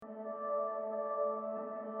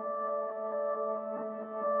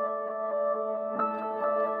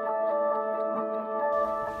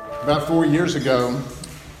About 4 years ago,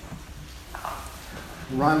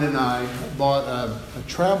 Rhonda and I bought a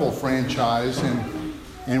travel franchise,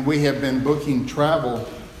 and we have been booking travel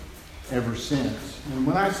ever since. And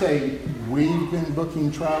when I say we've been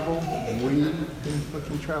booking travel,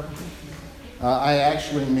 I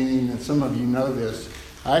actually mean, and some of you know this,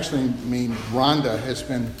 I actually mean Rhonda has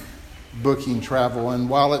been booking travel. And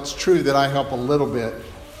while it's true that I help a little bit,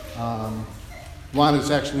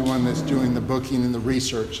 Rhonda's actually the one that's doing the booking and the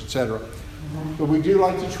research, etc. But we do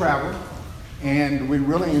like to travel, and we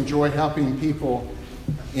really enjoy helping people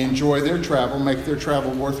enjoy their travel, make their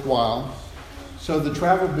travel worthwhile. So the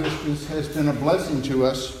travel business has been a blessing to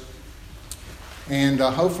us, and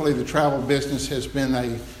hopefully the travel business has been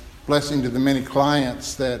a blessing to the many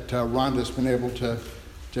clients that Rhonda's been able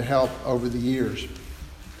to help over the years.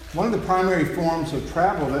 One of the primary forms of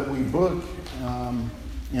travel that we book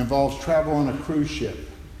involves travel on a cruise ship.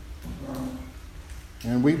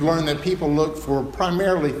 And we've learned that people look for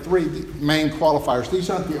primarily three main qualifiers. These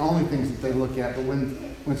aren't the only things that they look at, but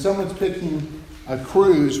when someone's picking a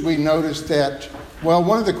cruise, we notice that, well,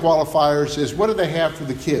 one of the qualifiers is, what do they have for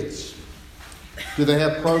the kids? Do they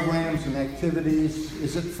have programs and activities?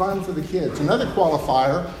 Is it fun for the kids? Another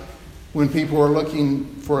qualifier when people are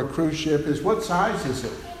looking for a cruise ship is, what size is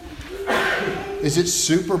it? Is it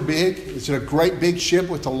super big? Is it a great big ship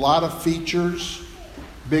with a lot of features?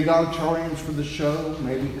 Big auditoriums for the show,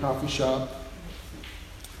 maybe coffee shop?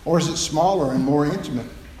 Or is it smaller and more intimate?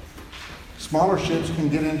 Smaller ships can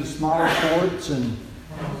get into smaller ports, and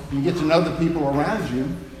you get to know the people around you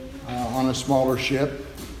on a smaller ship.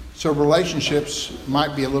 So relationships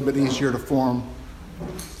might be a little bit easier to form.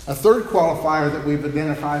 A third qualifier that we've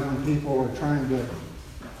identified when people are trying to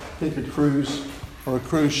pick a cruise or a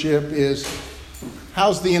cruise ship is,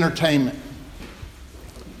 how's the entertainment?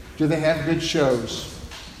 Do they have good shows?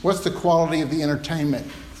 What's the quality of the entertainment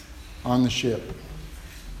on the ship?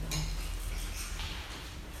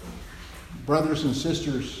 Brothers and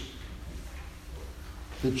sisters,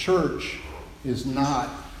 the church is not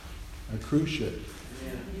a cruise ship.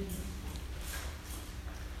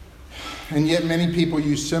 And yet many people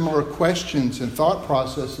use similar questions and thought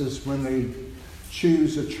processes when they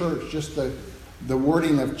choose a church. Just the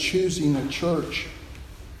wording of choosing a church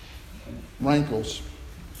rankles,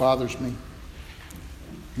 bothers me.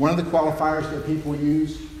 One of the qualifiers that people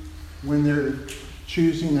use when they're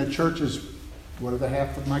choosing a church is, what do they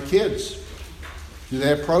have for my kids? Do they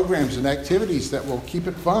have programs and activities that will keep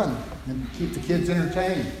it fun and keep the kids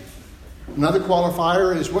entertained? Another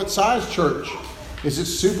qualifier is, what size church? Is it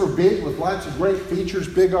super big with lots of great features,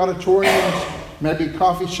 big auditoriums, maybe a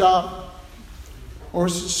coffee shop? Or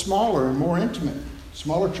is it smaller and more intimate?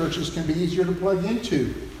 Smaller churches can be easier to plug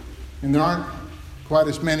into, and there aren't quite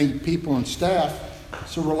as many people and staff,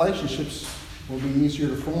 so relationships will be easier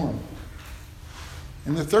to form.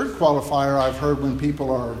 And the third qualifier I've heard when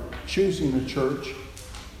people are choosing a church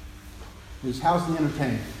is, how's the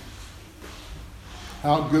entertainment?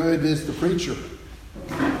 How good is the preacher?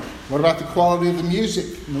 What about the quality of the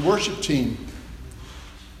music and the worship team?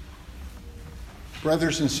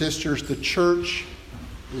 Brothers and sisters, the church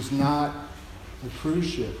is not a cruise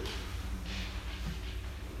ship.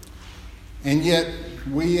 And yet,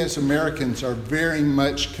 we as Americans are very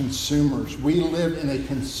much consumers. We live in a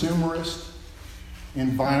consumerist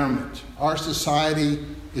environment. Our society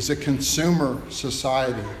is a consumer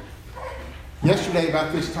society. Yesterday,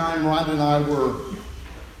 about this time, Rhonda and I were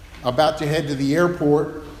about to head to the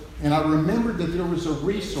airport, and I remembered that there was a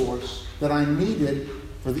resource that I needed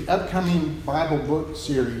for the upcoming Bible book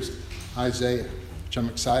series, Isaiah, which I'm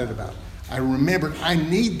excited about. I remembered I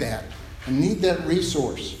need that. I need that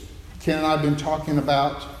resource. Ken and I have been talking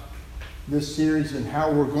about this series and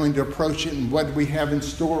how we're going to approach it and what we have in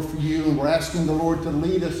store for you, and we're asking the Lord to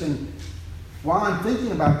lead us. And while I'm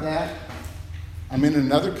thinking about that, I'm in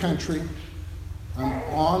another country.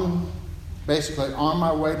 I'm basically on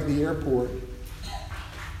my way to the airport,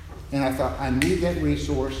 and I thought, I need that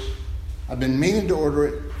resource. I've been meaning to order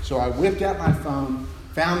it, so I whipped out my phone,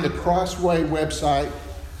 found the Crossway website,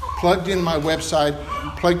 plugged in my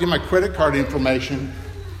credit card information,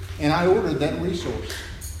 and I ordered that resource.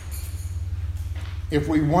 If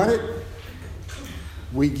we want it,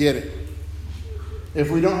 we get it.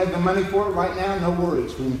 If we don't have the money for it right now, no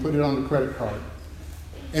worries. We can put it on the credit card.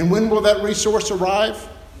 And when will that resource arrive?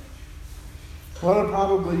 Well, it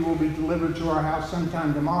probably will be delivered to our house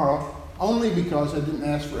sometime tomorrow, only because I didn't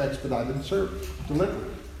ask for expedited delivery.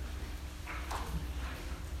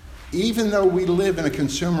 Even though we live in a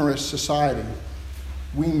consumerist society,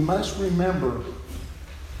 we must remember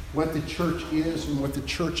what the church is and what the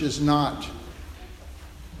church is not.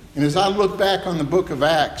 And as I look back on the book of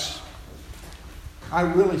Acts, I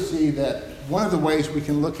really see that one of the ways we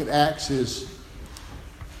can look at Acts is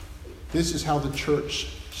this is how the church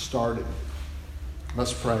started.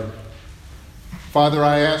 Let's pray. Father,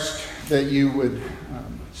 I ask that you would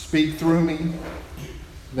speak through me,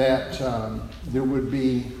 that there would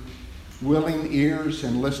be willing ears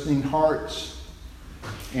and listening hearts,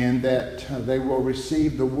 and that they will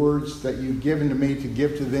receive the words that you've given to me to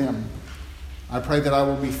give to them. I pray that I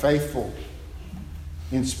will be faithful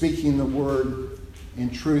in speaking the word in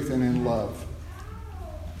truth and in love.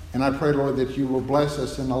 And I pray, Lord, that you will bless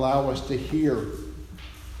us and allow us to hear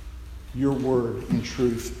your word in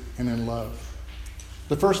truth and in love.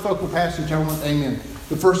 The first focal passage I want, amen.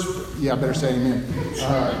 I better say amen.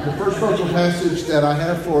 The first focal passage that I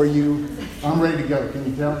have for you, I'm ready to go. Can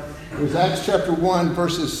you tell? It was Acts chapter 1,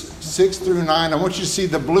 verses 6 through 9. I want you to see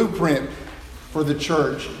the blueprint for the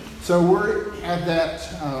church. So we're at that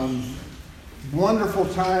wonderful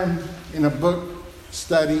time in a book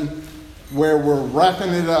study where we're wrapping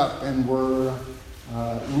it up and we're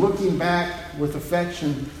looking back with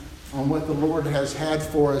affection on what the Lord has had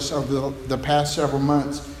for us over the past several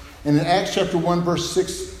months. And in Acts chapter 1, verse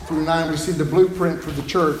 6 through 9, we see the blueprint for the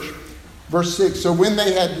church. Verse 6, so when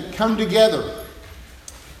they had come together,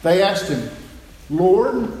 they asked him,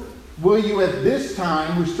 Lord, will you at this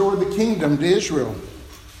time restore the kingdom to Israel?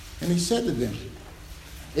 And he said to them,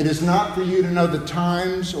 it is not for you to know the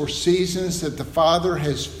times or seasons that the Father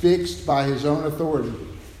has fixed by his own authority,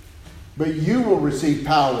 but you will receive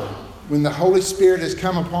power when the Holy Spirit has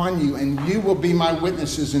come upon you, and you will be my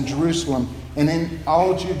witnesses in Jerusalem and in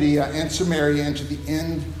all Judea and Samaria and to the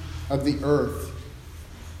end of the earth.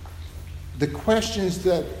 The question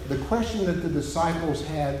that the disciples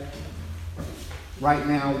had right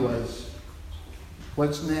now was,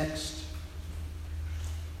 what's next?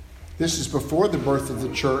 This is before the birth of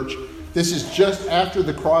the church. This is just after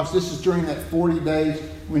the cross. This is during that 40 days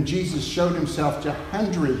when Jesus showed himself to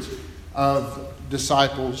hundreds of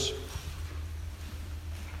disciples.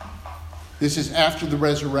 This is after the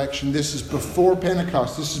resurrection. This is before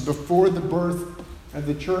Pentecost. This is before the birth of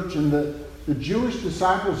the church. And the Jewish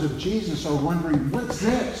disciples of Jesus are wondering, what's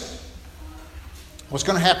next? What's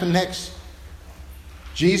going to happen next?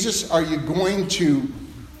 Jesus, are you going to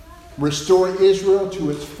restore Israel to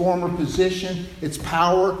its former position, its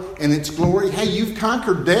power, and its glory? Hey, you've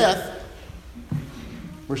conquered death.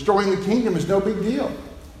 Restoring the kingdom is no big deal.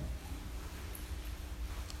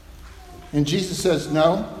 And Jesus says,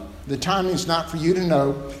 no, the timing is not for you to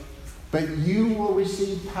know, but you will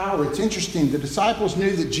receive power. It's interesting. The disciples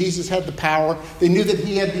knew that Jesus had the power. They knew that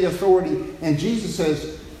he had the authority. And Jesus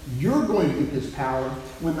says, you're going to get this power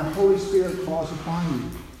when the Holy Spirit falls upon you.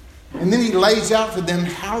 And then he lays out for them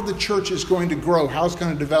how the church is going to grow, how it's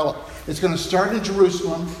going to develop. It's going to start in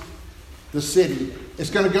Jerusalem, the city. It's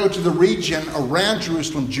going to go to the region around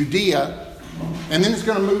Jerusalem, Judea. And then it's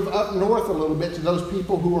going to move up north a little bit to those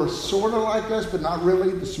people who are sort of like us, but not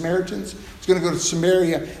really, the Samaritans. It's going to go to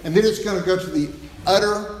Samaria. And then it's going to go to the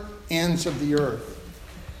utter ends of the earth.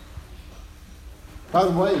 By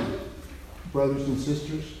the way, brothers and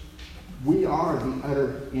sisters, we are the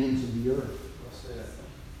utter ends of the earth.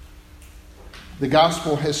 The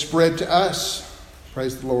gospel has spread to us.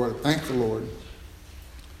 Praise the Lord. Thank the Lord.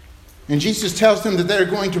 And Jesus tells them that they're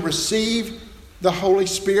going to receive the Holy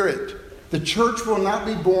Spirit. The church will not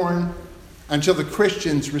be born until the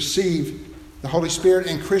Christians receive the Holy Spirit.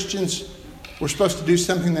 And Christians, we're supposed to do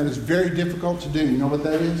something that is very difficult to do. You know what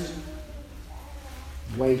that is?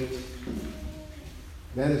 Wait.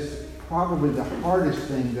 That is probably the hardest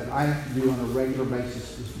thing that I have to do on a regular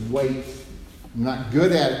basis is wait. I'm not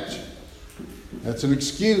good at it. That's an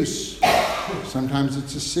excuse. Sometimes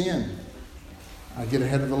it's a sin. I get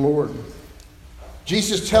ahead of the Lord.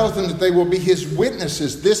 Jesus tells them that they will be his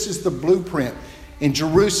witnesses. This is the blueprint. In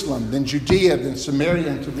Jerusalem, then Judea, then Samaria,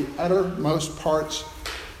 and to the uttermost parts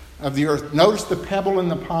of the earth. Notice the pebble in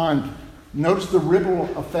the pond. Notice the ripple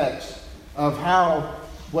effects of how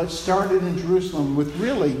what started in Jerusalem with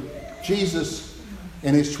really Jesus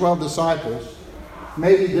and his 12 disciples.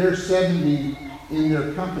 Maybe there's 70 in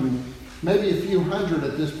their company. Maybe a few hundred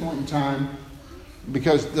at this point in time,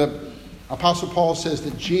 because the Apostle Paul says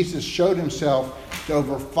that Jesus showed himself to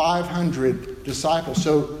over 500 disciples.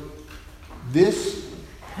 So this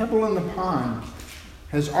pebble in the pond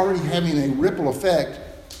has already having a ripple effect.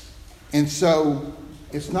 And so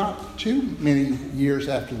it's not too many years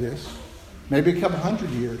after this, maybe a couple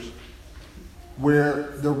hundred years,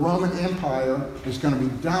 where the Roman Empire is going to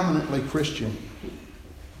be dominantly Christian.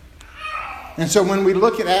 And so when we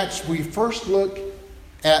look at Acts, we first look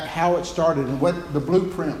at how it started and what the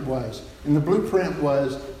blueprint was. And the blueprint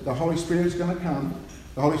was the Holy Spirit is going to come.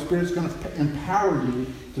 The Holy Spirit is going to empower you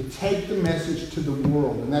to take the message to the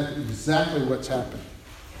world. And that's exactly what's happened.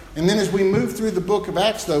 And then as we move through the book of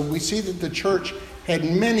Acts, though, we see that the church had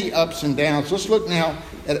many ups and downs. Let's look now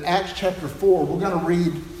at Acts chapter 4. We're going to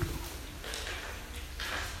read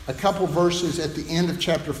a couple verses at the end of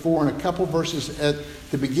chapter 4 and a couple verses at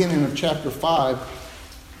the beginning of chapter 5.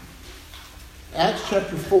 Acts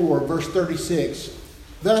chapter 4, verse 36.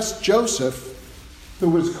 Thus Joseph, who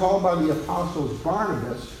was called by the apostles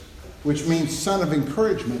Barnabas, which means son of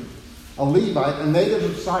encouragement, a Levite, a native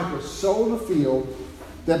of Cyprus, sold a field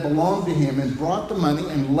that belonged to him and brought the money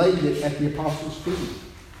and laid it at the apostles' feet.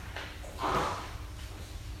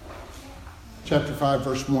 Chapter 5,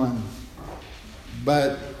 verse 1.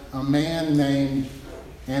 But a man named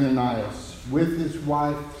Ananias, with his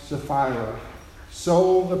wife Sapphira,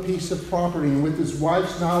 sold a piece of property, and with his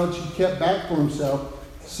wife's knowledge he kept back for himself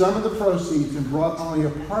some of the proceeds and brought only a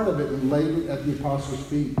part of it and laid it at the apostles'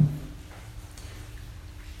 feet.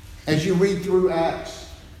 As you read through Acts,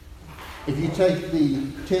 if you take the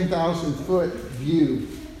 10,000-foot view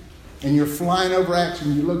and you're flying over Acts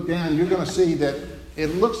and you look down, you're going to see that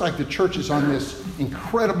it looks like the church is on this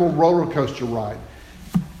incredible roller coaster ride.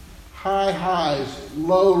 High highs,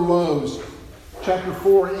 low lows. Chapter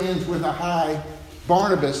 4 ends with a high.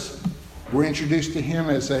 Barnabas, we're introduced to him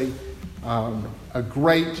as a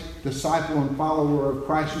great disciple and follower of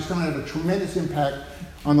Christ who's going to have a tremendous impact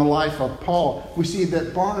on the life of Paul. We see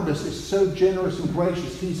that Barnabas is so generous and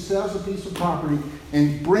gracious. He sells a piece of property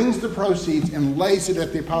and brings the proceeds and lays it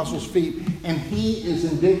at the apostles' feet. And he is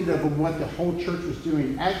indicative of what the whole church was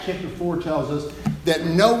doing. Acts chapter 4 tells us that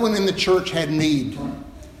no one in the church had need.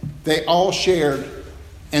 They all shared,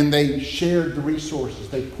 and they shared the resources.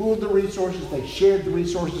 They pooled the resources. They shared the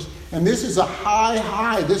resources. And this is a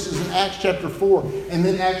high. This is in Acts chapter 4. And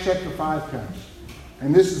then Acts chapter 5 comes.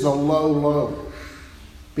 And this is a low.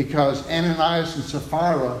 Because Ananias and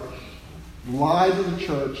Sapphira lie to the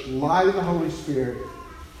church, lie to the Holy Spirit,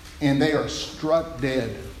 and they are struck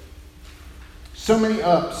dead. So many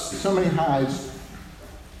ups, so many highs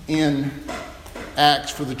in Acts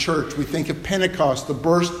for the church. We think of Pentecost, the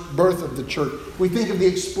birth of the church. We think of the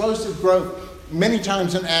explosive growth. Many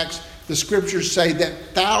times in Acts, the scriptures say that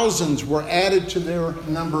thousands were added to their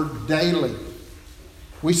number daily.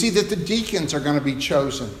 We see that the deacons are going to be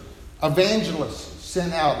chosen. Evangelists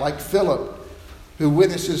sent out, like Philip, who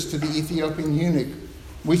witnesses to the Ethiopian eunuch.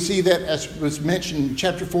 We see that, as was mentioned in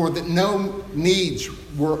chapter 4, that no needs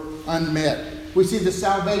were unmet. We see the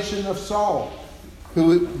salvation of Saul,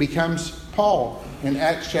 who becomes Paul in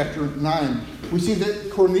Acts chapter 9. We see that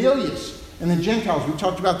Cornelius and the Gentiles, we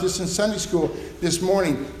talked about this in Sunday school this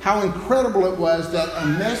morning, how incredible it was that a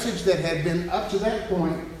message that had been up to that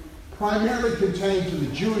point primarily contained to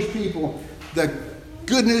the Jewish people, the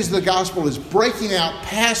good news of the gospel is breaking out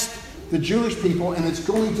past the Jewish people and it's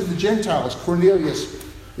going to the Gentiles. Cornelius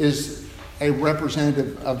is a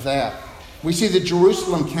representative of that. We see the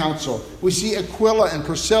Jerusalem Council. We see Aquila and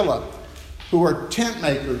Priscilla, who are tent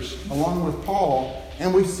makers along with Paul,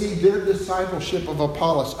 and we see their discipleship of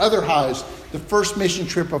Apollos. Other highs, the first mission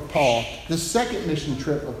trip of Paul, the second mission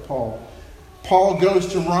trip of Paul. Paul goes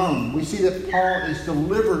to Rome. We see that Paul is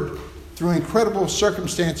delivered through incredible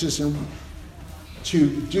circumstances and to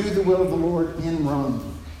do the will of the Lord in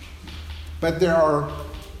Rome. But there are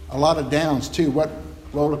a lot of downs too. What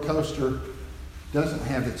roller coaster doesn't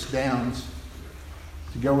have its downs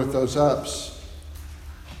to go with those ups?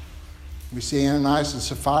 We see Ananias and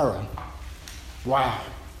Sapphira. Wow.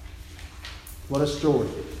 What a story.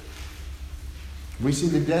 We see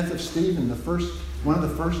the death of Stephen, one of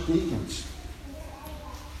the first deacons.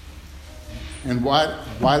 And why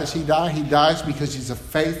does he die? He dies because he's a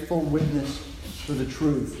faithful witness for the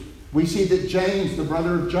truth. We see that James, the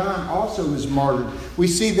brother of John, also is martyred. We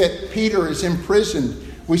see that Peter is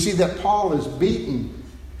imprisoned. We see that Paul is beaten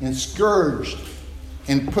and scourged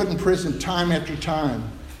and put in prison time after time.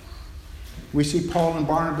 We see Paul and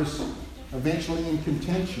Barnabas eventually in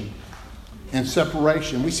contention and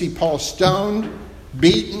separation. We see Paul stoned,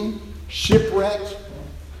 beaten, shipwrecked,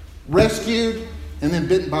 rescued, and then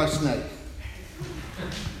bitten by a snake.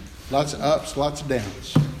 Lots of ups, lots of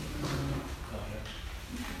downs.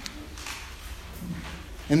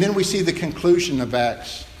 And then we see the conclusion of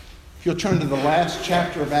Acts. If you'll turn to the last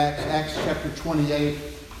chapter of Acts, Acts chapter 28.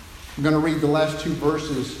 I'm going to read the last two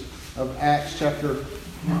verses of Acts chapter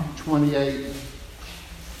 28.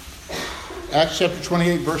 Acts chapter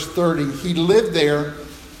 28, verse 30. He lived there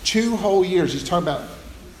 2 whole years. He's talking about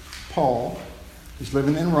Paul. He's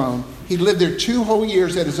living in Rome. He lived there 2 whole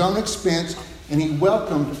years at his own expense and he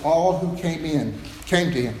welcomed all who came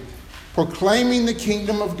to him, proclaiming the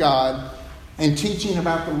kingdom of God and teaching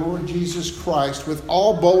about the Lord Jesus Christ with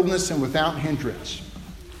all boldness and without hindrance.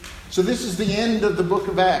 So this is the end of the book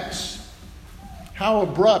of Acts. How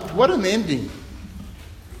abrupt. What an ending.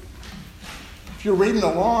 If you're reading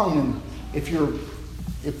along, and if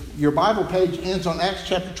your Bible page ends on Acts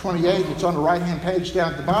chapter 28, it's on the right-hand page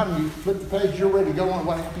down at the bottom. You flip the page, you're ready to go on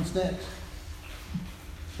what happens next.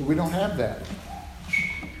 But we don't have that.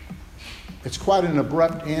 It's quite an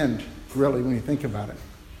abrupt end, really, when you think about it.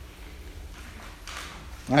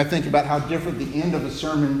 And I think about how different the end of a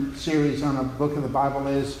sermon series on a book of the Bible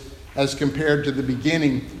is as compared to the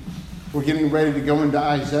beginning. We're getting ready to go into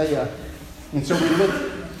Isaiah. And so we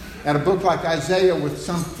look at a book like Isaiah with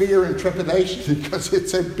some fear and trepidation because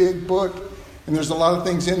it's a big book. And there's a lot of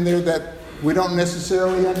things in there that we don't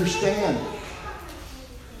necessarily understand.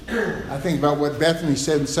 I think about what Bethany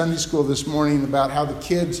said in Sunday school this morning about how the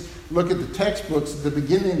kids look at the textbooks at the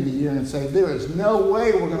beginning of the year and say, there is no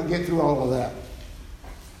way we're going to get through all of that.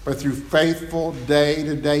 But through faithful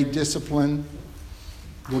day-to-day discipline,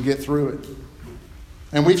 we'll get through it.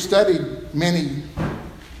 And we've studied many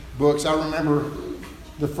books. I remember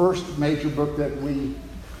the first major book that we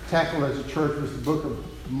tackled as a church was the book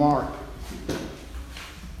of Mark,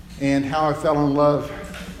 and how I fell in love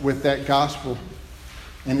with that gospel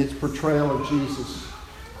and its portrayal of Jesus.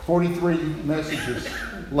 43 messages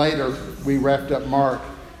later, we wrapped up Mark.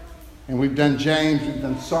 And we've done James, we've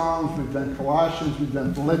done Psalms, we've done Colossians, we've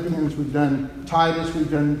done Philippians, we've done Titus,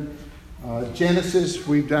 we've done Genesis,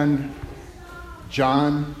 we've done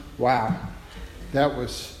John. Wow. That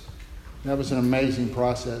was an amazing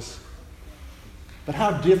process. But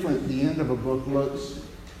how different the end of a book looks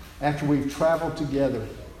after we've traveled together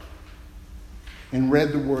and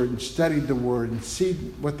read the Word and studied the Word and see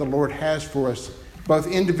what the Lord has for us, both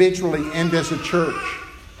individually and as a church.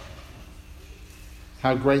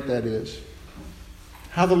 How great that is.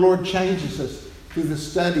 How the Lord changes us through the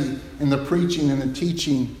study and the preaching and the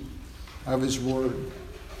teaching of His Word.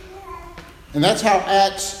 And that's how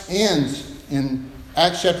Acts ends in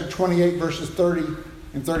Acts chapter 28, verses 30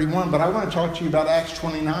 and 31. But I want to talk to you about Acts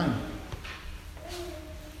 29.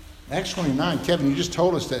 Acts 29. Kevin, you just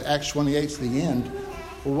told us that Acts 28 is the end.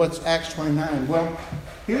 Well, what's Acts 29? Well,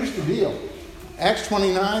 here's the deal. Acts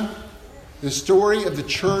 29, the story of the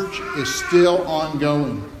church is still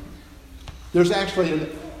ongoing. There's actually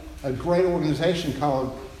a great organization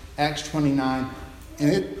called Acts 29. And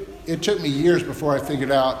it took me years before I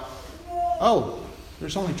figured out,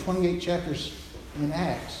 there's only 28 chapters in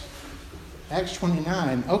Acts. Acts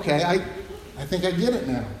 29. Okay, I think I get it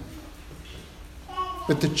now.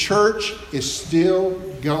 But the church is still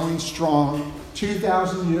going strong.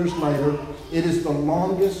 2,000 years later, it is the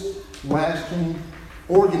longest lasting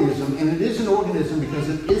organism. And it is an organism because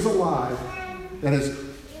it is alive that is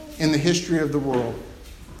in the history of the world.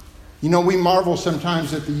 You know, we marvel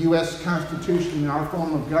sometimes at the U.S. Constitution and our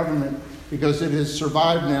form of government because it has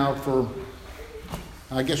survived now for,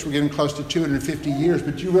 I guess we're getting close to 250 years.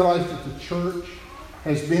 But you realize that the church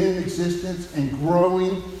has been in existence and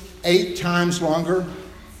growing 8 times longer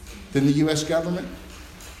than the U.S. government?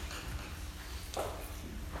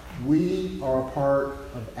 We are a part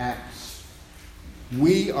of Acts.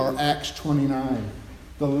 We are Acts 29.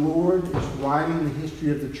 The Lord is writing the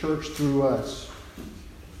history of the church through us.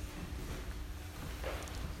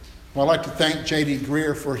 Well, I'd like to thank J.D.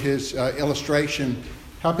 Greer for his illustration,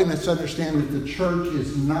 helping us understand that the church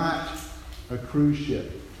is not a cruise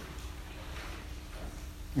ship.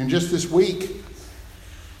 And just this week,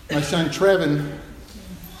 my son Trevin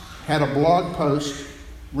had a blog post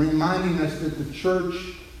reminding us that the church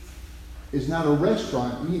is not a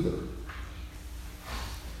restaurant either.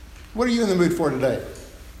 What are you in the mood for today?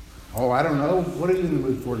 Oh, I don't know. What are you in the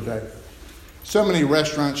mood for today? So many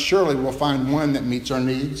restaurants, surely we'll find one that meets our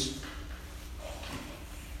needs.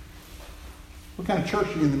 What kind of church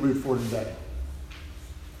are you in the mood for today?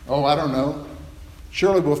 Oh, I don't know.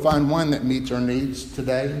 Surely we'll find one that meets our needs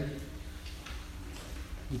today.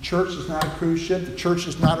 The church is not a cruise ship. The church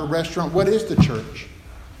is not a restaurant. What is the church?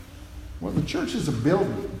 Well, the church is a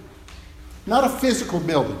building. Not a physical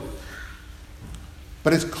building.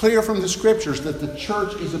 But it's clear from the scriptures that the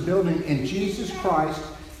church is a building and Jesus Christ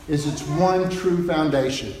is its one true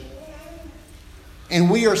foundation. And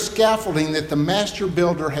we are scaffolding that the master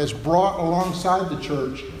builder has brought alongside the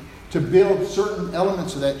church to build certain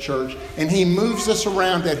elements of that church, and he moves us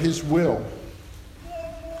around at his will.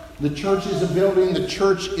 The church is a building. The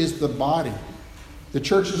church is the body. The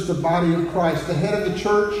church is the body of Christ. The head of the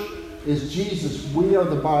church is Jesus. We are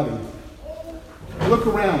the body. Look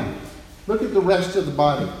around. Look at the rest of the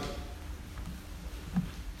body.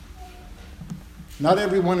 Not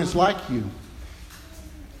everyone is like you.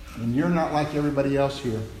 And you're not like everybody else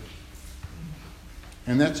here.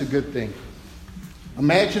 And that's a good thing.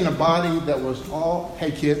 Imagine a body that was all,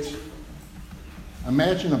 hey kids,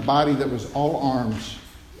 imagine a body that was all arms.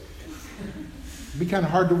 It'd be kind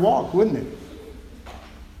of hard to walk, wouldn't it?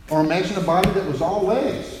 Or imagine a body that was all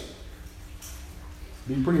legs.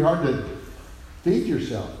 It'd be pretty hard to feed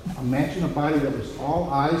yourself. Imagine a body that was all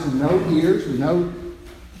eyes and no ears and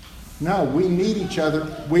no, we need each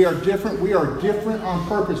other. We are different. We are different on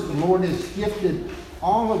purpose. The Lord has gifted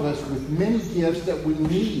all of us with many gifts that we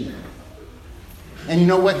need. And you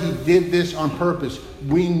know what? He did this on purpose.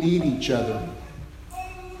 We need each other.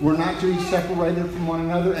 We're not to be separated from one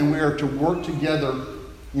another, and we are to work together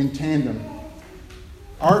in tandem.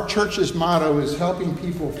 Our church's motto is helping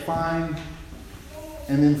people find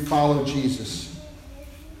and then follow Jesus.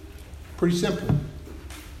 Pretty simple.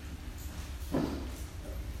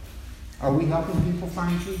 Are we helping people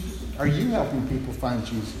find Jesus? Are you helping people find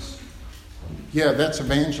Jesus? Yeah, that's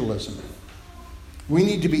evangelism. We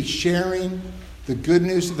need to be sharing the good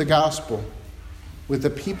news of the gospel with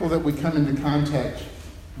the people that we come into contact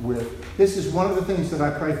with. This is one of the things that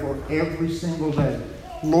I pray for every single day.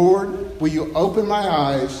 Lord, will you open my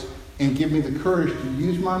eyes and give me the courage to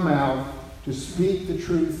use my mouth to speak the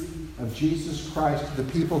truth of Jesus Christ to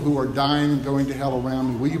the people who are dying and going to hell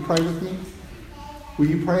around me. Will you pray with me? Will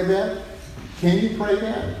you pray that? Can you pray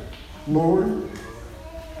that? Lord,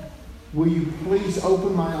 will you please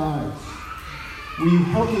open my eyes? Will you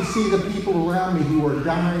help me see the people around me who are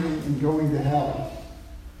dying and going to hell?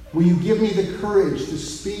 Will you give me the courage to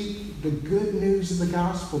speak the good news of the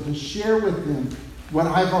gospel, to share with them what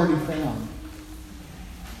I've already found?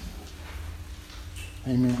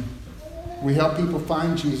 Amen. We help people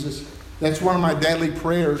find Jesus. That's one of my daily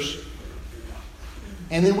prayers.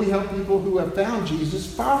 And then we help people who have found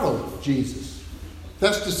Jesus follow Jesus.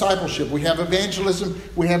 That's discipleship. We have evangelism.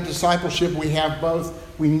 We have discipleship. We have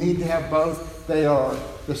both. We need to have both. They are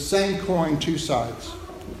the same coin, two sides.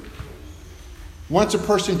 Once a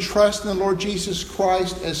person trusts in the Lord Jesus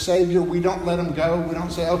Christ as Savior, we don't let them go. We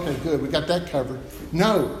don't say, okay, good, we got that covered.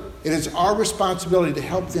 No, it is our responsibility to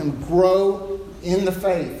help them grow in the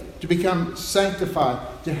faith, to become sanctified,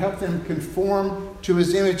 to help them conform to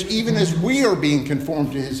His image, even as we are being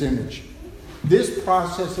conformed to His image. This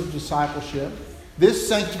process of discipleship, this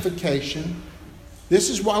sanctification, this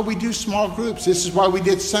is why we do small groups. This is why we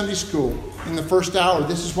did Sunday school in the first hour.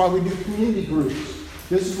 This is why we do community groups.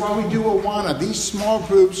 This is why we do Awana. These small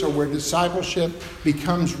groups are where discipleship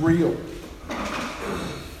becomes real.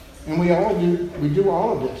 And we do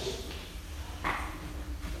all of this.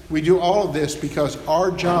 We do all of this because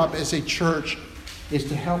our job as a church is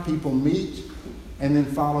to help people meet and then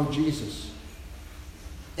follow Jesus.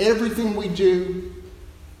 Everything we do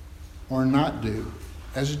or not do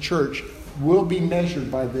as a church will be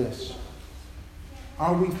measured by this.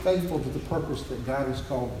 Are we faithful to the purpose that God has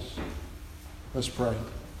called us? Let's pray.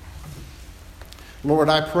 Lord,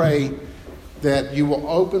 I pray that you will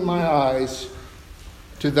open my eyes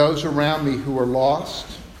to those around me who are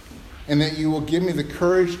lost, and that you will give me the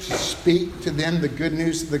courage to speak to them the good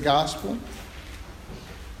news of the gospel,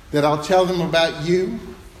 that I'll tell them about you,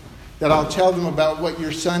 that I'll tell them about what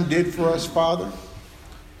your Son did for us, Father,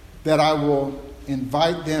 that I will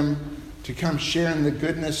invite them to come share in the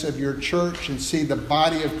goodness of your church and see the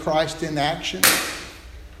body of Christ in action.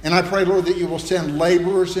 And I pray, Lord, that you will send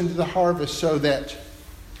laborers into the harvest so that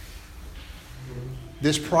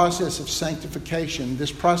this process of sanctification,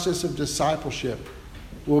 this process of discipleship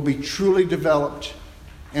will be truly developed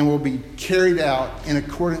and will be carried out in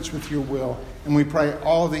accordance with your will. And we pray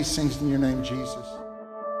all these things in your name, Jesus.